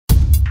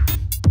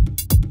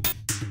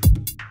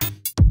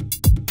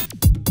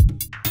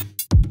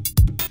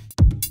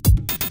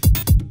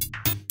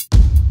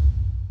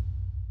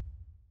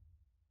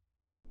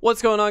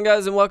What's going on,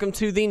 guys, and welcome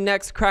to the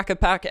next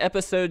Crack-a-Pack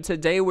episode.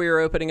 Today we are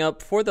opening up,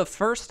 for the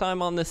first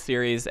time on this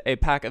series, a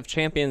pack of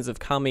Champions of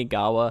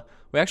Kamigawa.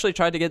 We actually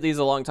tried to get these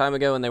a long time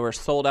ago and they were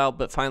sold out,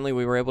 but finally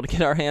we were able to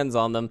get our hands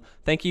on them.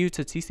 Thank you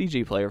to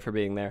TCG Player for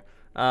being there.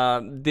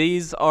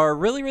 These are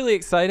really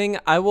exciting.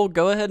 I will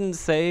go ahead and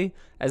say,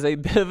 as a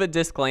bit of a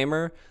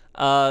disclaimer,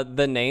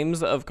 the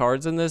names of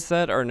cards in this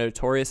set are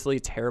notoriously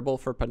terrible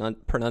for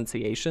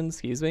pronunciation,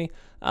 excuse me.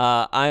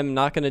 I'm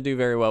not going to do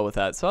very well with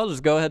that, so I'll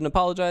just go ahead and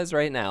apologize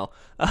right now.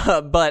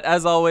 But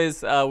as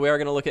always, we are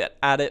going to look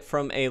at it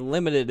from a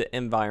limited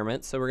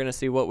environment, so we're going to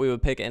see what we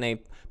would pick in a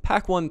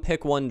Pack 1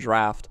 Pick 1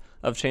 draft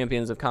of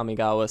Champions of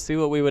Kamigawa, see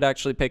what we would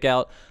actually pick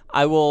out.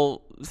 I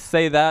will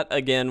say that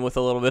again with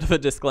a little bit of a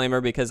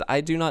disclaimer because I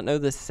do not know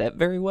this set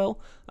very well.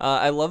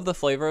 I love the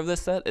flavor of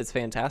this set. It's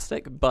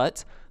fantastic,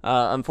 but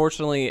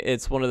unfortunately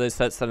it's one of those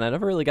sets that I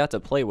never really got to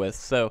play with,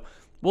 so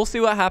we'll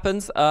see what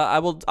happens. I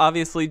will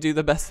obviously do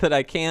the best that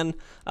I can.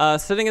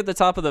 Sitting at the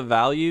top of the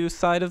value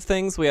side of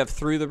things, we have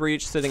Through the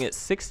Breach sitting at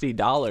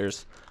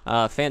 $60.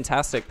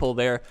 Fantastic pull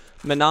there.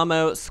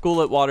 Minamo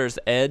School at Water's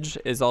Edge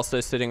is also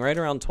sitting right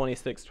around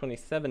 $26,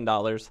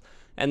 $27.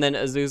 And then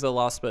Azusa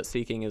Lost But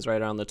Seeking is right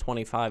around the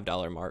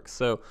 $25 mark.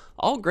 So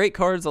all great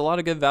cards, a lot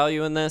of good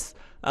value in this.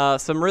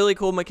 Some really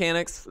cool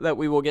mechanics that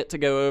we will get to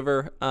go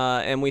over.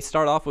 And we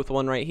start off with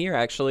one right here,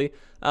 actually.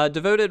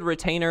 Devoted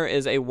Retainer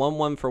is a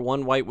 1/1 for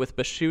 1 white with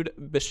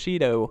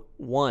Bushido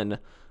 1.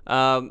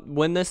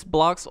 When this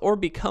blocks or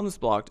becomes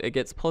blocked, it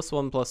gets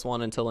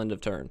 +1/+1 until end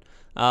of turn.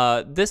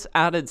 This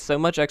added so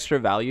much extra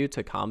value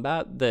to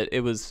combat that it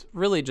was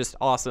really just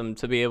awesome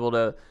to be able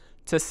to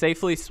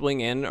safely swing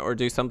in or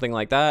do something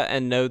like that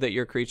and know that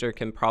your creature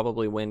can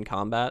probably win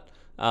combat.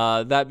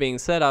 That being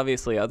said,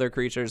 obviously other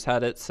creatures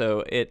had it,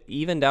 so it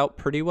evened out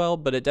pretty well,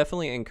 but it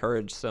definitely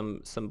encouraged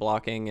some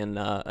blocking and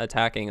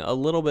attacking a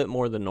little bit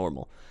more than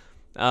normal.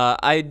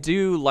 I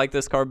do like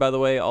this card, by the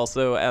way,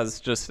 also as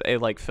just a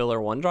filler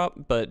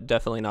 1-drop, but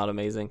definitely not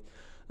amazing.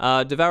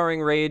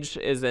 Devouring Rage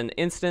is an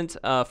instant.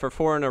 For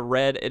 4 and a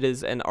red, it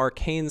is an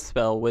arcane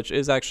spell, which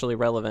is actually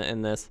relevant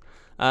in this.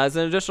 As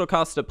an additional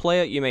cost to play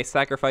it, you may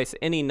sacrifice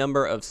any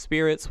number of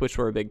spirits, which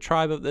were a big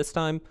tribe at this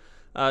time.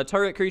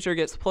 Target creature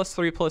gets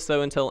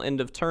 +3/+0 until end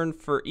of turn.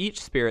 For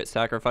each spirit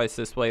sacrificed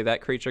this way,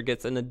 that creature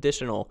gets an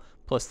additional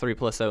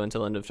 +3/+0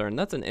 until end of turn.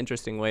 That's an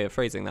interesting way of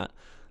phrasing that.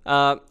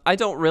 I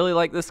don't really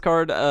like this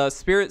card.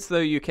 Spirits, though,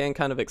 you can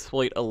kind of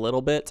exploit a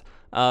little bit.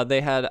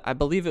 They had, I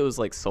believe it was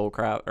like Soul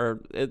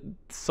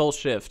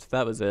Shift,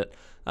 that was it.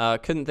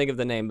 Couldn't think of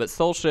the name, but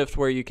Soul Shift,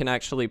 where you can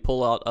actually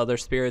pull out other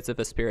spirits if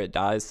a spirit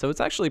dies. So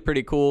it's actually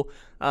pretty cool.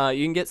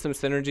 You can get some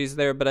synergies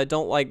there, but I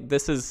don't like,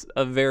 this is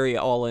a very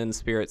all-in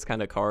spirits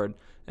kind of card,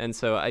 and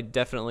so I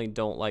definitely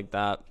don't like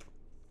that.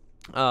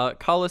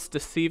 Callous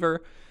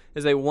Deceiver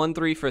is a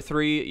 1/3 for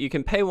 3. You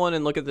can pay 1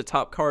 and look at the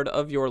top card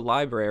of your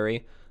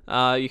library.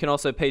 You can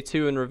also pay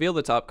 2 and reveal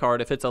the top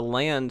card. If it's a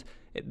land,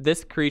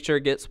 this creature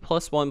gets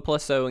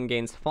 +1/+0 and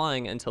gains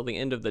flying until the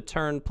end of the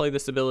turn. Play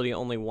this ability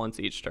only once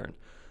each turn.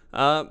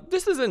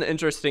 This is an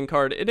interesting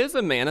card. It is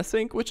a mana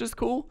sink, which is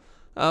cool,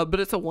 but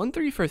it's a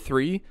 1/3 for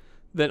 3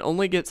 that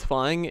only gets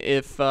flying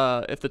if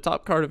the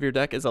top card of your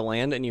deck is a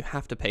land and you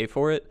have to pay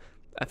for it.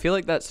 I feel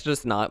like that's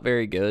just not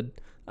very good.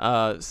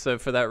 So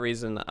for that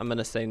reason, I'm going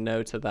to say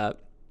no to that.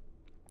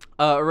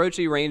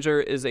 Orochi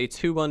Ranger is a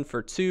 2/1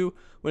 for 2.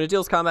 When it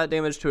deals combat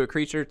damage to a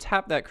creature,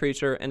 tap that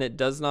creature, and it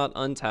does not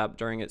untap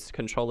during its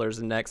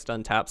controller's next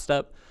untap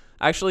step.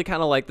 I actually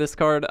kind of like this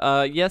card.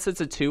 Yes,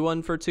 it's a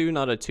 2/1 for 2,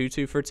 not a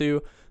 2/2 for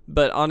 2,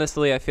 but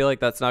honestly, I feel like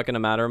that's not going to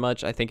matter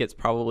much. I think it's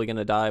probably going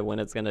to die when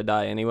it's going to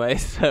die anyway,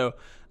 so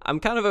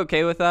I'm kind of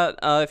okay with that.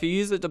 If you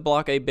use it to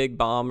block a big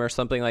bomb or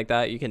something like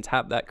that, you can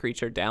tap that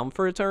creature down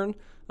for a turn,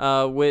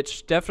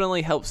 which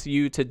definitely helps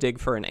you to dig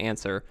for an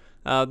answer.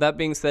 That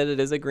being said, it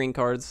is a green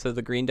card, so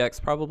the green decks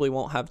probably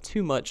won't have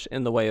too much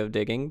in the way of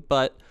digging,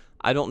 but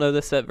I don't know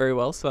this set very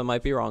well, so I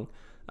might be wrong.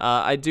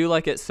 I do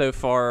like it so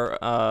far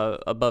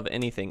above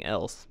anything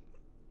else.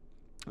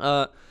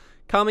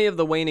 Kami of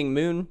the Waning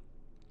Moon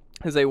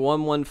is a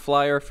 1/1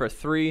 flyer for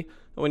 3.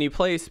 When you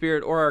play a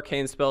spirit or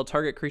arcane spell,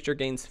 target creature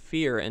gains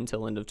fear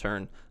until end of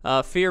turn.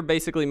 Fear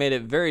basically made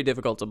it very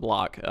difficult to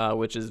block,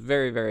 which is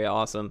very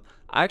awesome.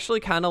 I actually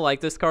kind of like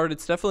this card.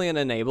 It's definitely an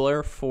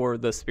enabler for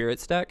the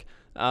spirits deck,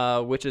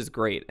 which is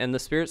great. And the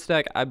spirits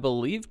deck, I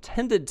believe,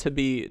 tended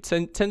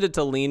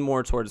to lean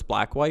more towards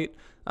black-white.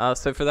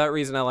 So for that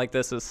reason, I like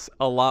this as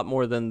a lot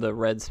more than the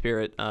red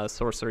spirit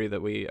sorcery that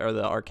or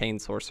the arcane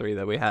sorcery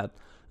that we had.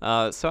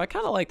 So I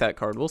kind of like that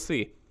card. We'll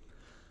see.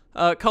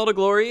 Call to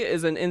Glory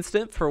is an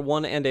instant for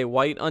 1 and a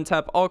white.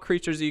 Untap all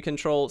creatures you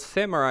control.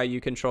 Samurai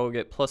you control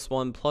get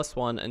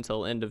 +1/+1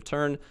 until end of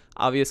turn.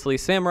 Obviously,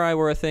 Samurai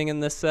were a thing in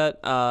this set,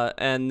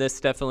 and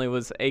this definitely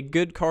was a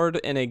good card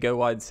in a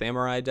go-wide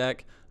Samurai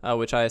deck,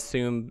 which I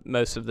assume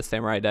most of the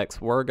Samurai decks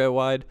were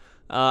go-wide.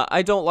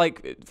 I don't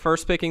like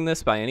first picking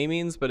this by any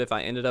means, but if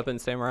I ended up in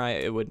Samurai,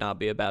 it would not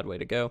be a bad way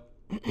to go.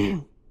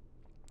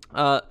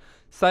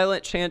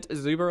 Silent Chant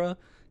Zubara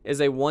is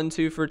a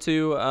 1/2 for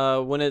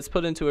 2. When it's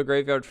put into a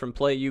graveyard from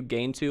play, you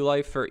gain 2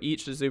 life for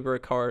each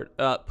Zubra card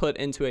put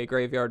into a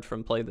graveyard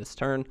from play this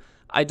turn.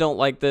 I don't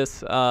like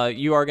this.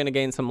 You are going to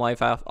gain some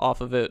life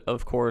off of it,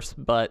 of course,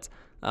 but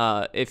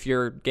if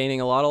you're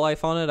gaining a lot of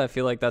life on it, I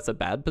feel like that's a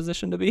bad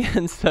position to be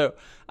in. So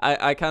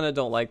I kind of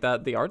don't like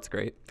that. The art's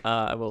great,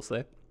 I will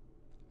say.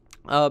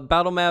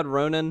 Battle Mad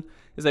Ronin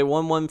is a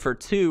 1/1 for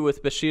 2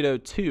 with Bushido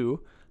 2,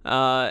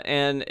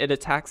 and it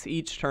attacks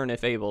each turn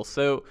if able.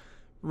 So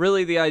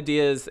really the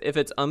idea is if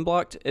it's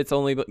unblocked, it's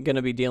only going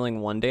to be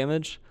dealing 1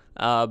 damage.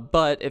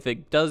 But if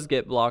it does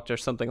get blocked or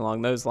something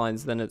along those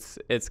lines, then it's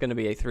going to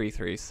be a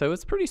 3/3. So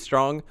it's pretty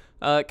strong.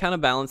 It kind of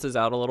balances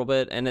out a little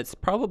bit, and it's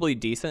probably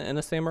decent in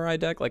a samurai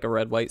deck, like a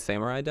red-white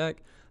samurai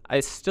deck.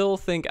 I still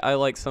think I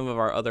like some of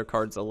our other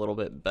cards a little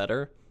bit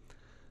better.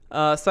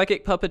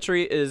 Psychic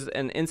Puppetry is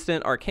an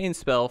instant arcane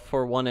spell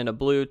for 1 and a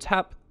blue.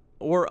 Tap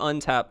or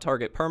untap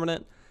target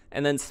permanent,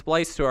 and then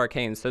splice to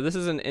arcane. So this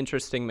is an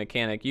interesting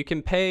mechanic. You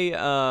can pay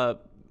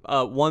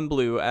 1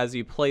 blue as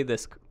you play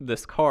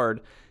this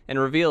card and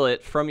reveal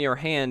it from your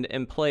hand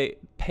and pay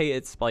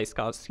its splice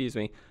cost.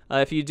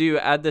 If you do,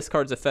 add this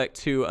card's effect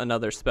to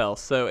another spell.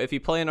 So if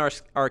you play an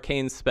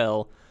arcane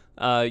spell,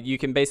 you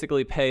can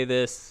basically pay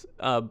this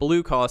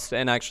blue cost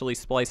and actually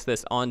splice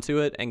this onto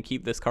it and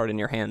keep this card in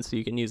your hand, so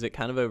you can use it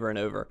kind of over and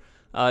over.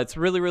 It's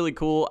really, really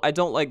cool. I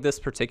don't like this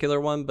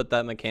particular one, but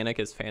that mechanic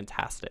is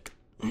fantastic.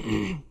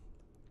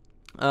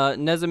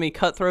 Nezumi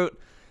Cutthroat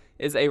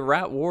is a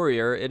rat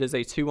warrior. It is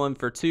a 2/1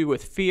 for 2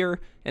 with fear,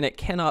 and it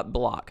cannot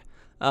block.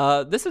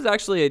 This is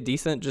actually a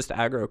decent just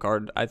aggro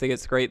card. I think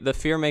it's great. The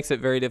fear makes it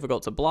very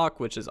difficult to block,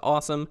 which is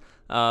awesome.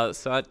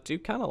 So I do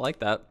kind of like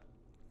that.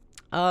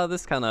 I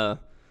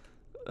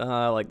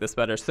like this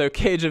better. So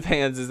Cage of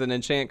Hands is an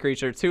enchant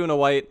creature, 2 and a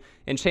white.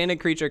 Enchanted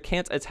creature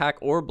can't attack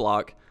or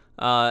block.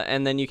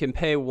 And then you can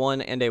pay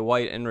 1 and a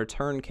white and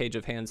return Cage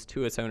of Hands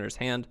to its owner's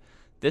hand.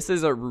 This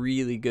is a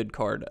really good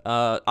card.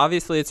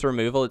 Obviously, it's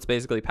removal. It's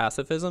basically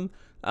pacifism.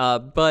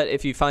 But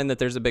if you find that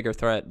there's a bigger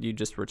threat, you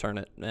just return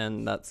it,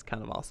 and that's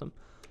kind of awesome.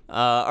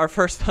 Our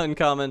first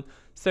uncommon,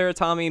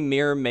 Saratami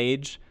Mirror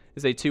Mage,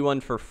 is a 2/1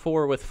 for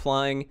 4 with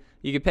flying.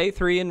 You can pay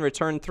 3 and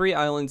return 3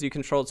 islands you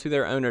control to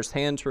their owner's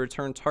hand to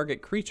return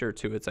target creature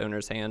to its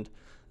owner's hand.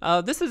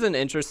 This is an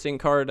interesting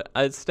card.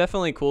 It's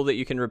definitely cool that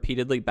you can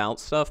repeatedly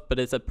bounce stuff, but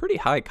it's a pretty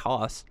high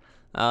cost.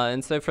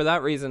 And so for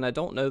that reason, I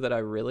don't know that I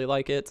really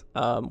like it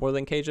more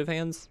than Cage of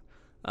Hands.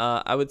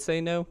 I would say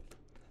no.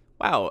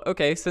 Wow,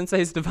 okay,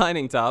 Sensei's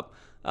Divining Top.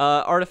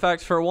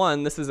 Artifact for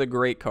 1, this is a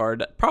great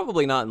card.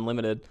 Probably not in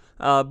limited,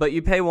 but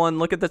you pay 1,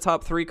 look at the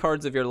top 3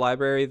 cards of your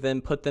library,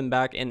 then put them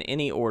back in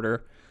any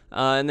order.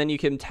 And then you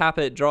can tap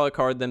it, draw a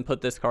card, then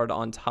put this card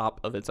on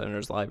top of its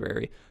owner's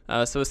library.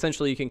 So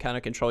essentially you can kind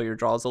of control your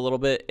draws a little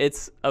bit.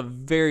 It's a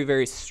very,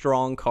 very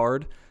strong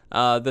card.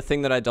 The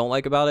thing that I don't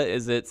like about it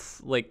is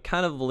it's like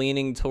kind of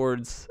leaning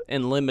towards,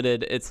 in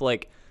limited, it's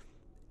like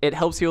it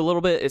helps you a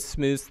little bit, it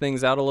smooths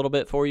things out a little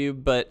bit for you,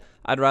 but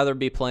I'd rather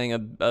be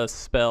playing a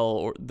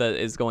spell that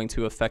is going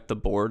to affect the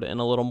board in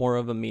a little more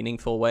of a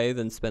meaningful way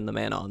than spend the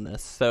mana on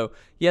this. So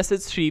yes,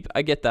 it's cheap,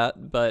 I get that,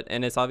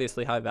 and it's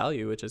obviously high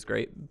value, which is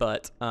great,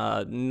 but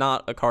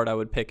not a card I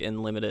would pick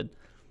in limited.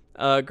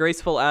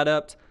 Graceful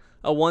Adept,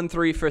 a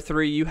 1/3 for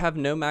 3. You have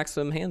no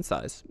maximum hand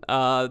size.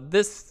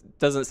 This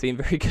doesn't seem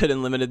very good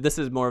in limited. This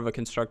is more of a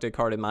constructed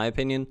card in my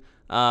opinion,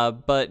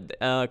 but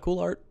cool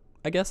art,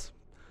 I guess.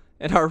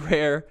 And our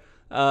rare,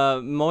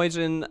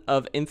 Moijin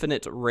of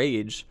Infinite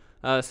Rage.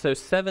 So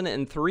 7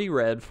 and 3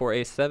 red for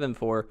a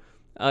 7/4.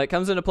 It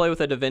comes into play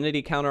with a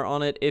divinity counter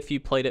on it if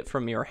you played it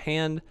from your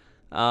hand.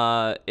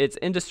 It's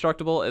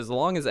indestructible as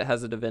long as it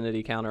has a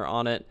divinity counter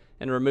on it,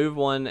 and remove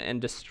 1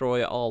 and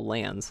destroy all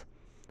lands.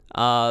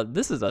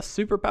 This is a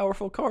super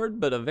powerful card,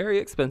 but a very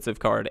expensive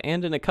card,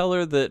 and in a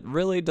color that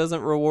really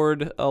doesn't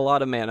reward a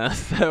lot of mana.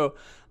 So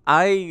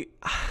I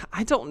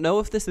don't know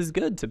if this is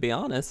good, to be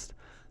honest.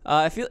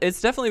 I feel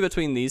it's definitely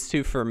between these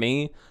two for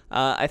me.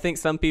 I think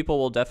some people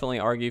will definitely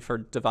argue for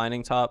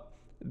Divining Top,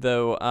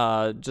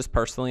 though just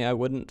personally I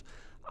wouldn't.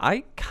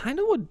 I kind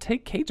of would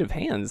take Cage of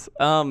Hands.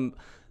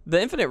 The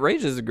Infinite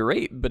Rage is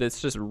great, but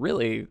it's just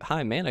really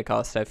high mana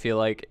cost, I feel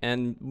like.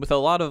 And with a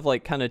lot of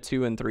like kind of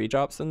 2 and 3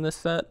 drops in this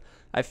set,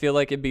 I feel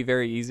like it'd be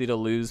very easy to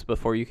lose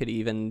before you could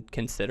even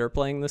consider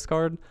playing this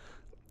card.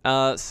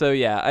 So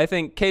yeah, I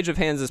think Cage of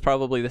Hands is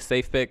probably the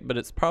safe pick, but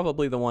it's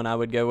probably the one I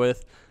would go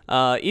with.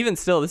 Even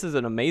still, this is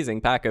an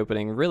amazing pack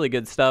opening. Really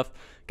good stuff.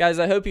 Guys,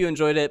 I hope you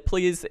enjoyed it.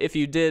 Please, if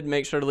you did,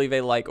 make sure to leave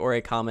a like or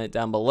a comment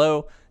down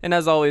below. And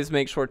as always,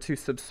 make sure to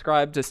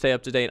subscribe to stay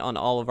up to date on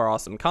all of our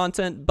awesome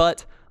content.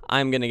 But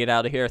I'm going to get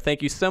out of here.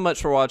 Thank you so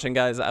much for watching,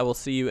 guys. I will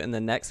see you in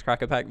the next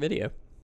Crack a Pack video.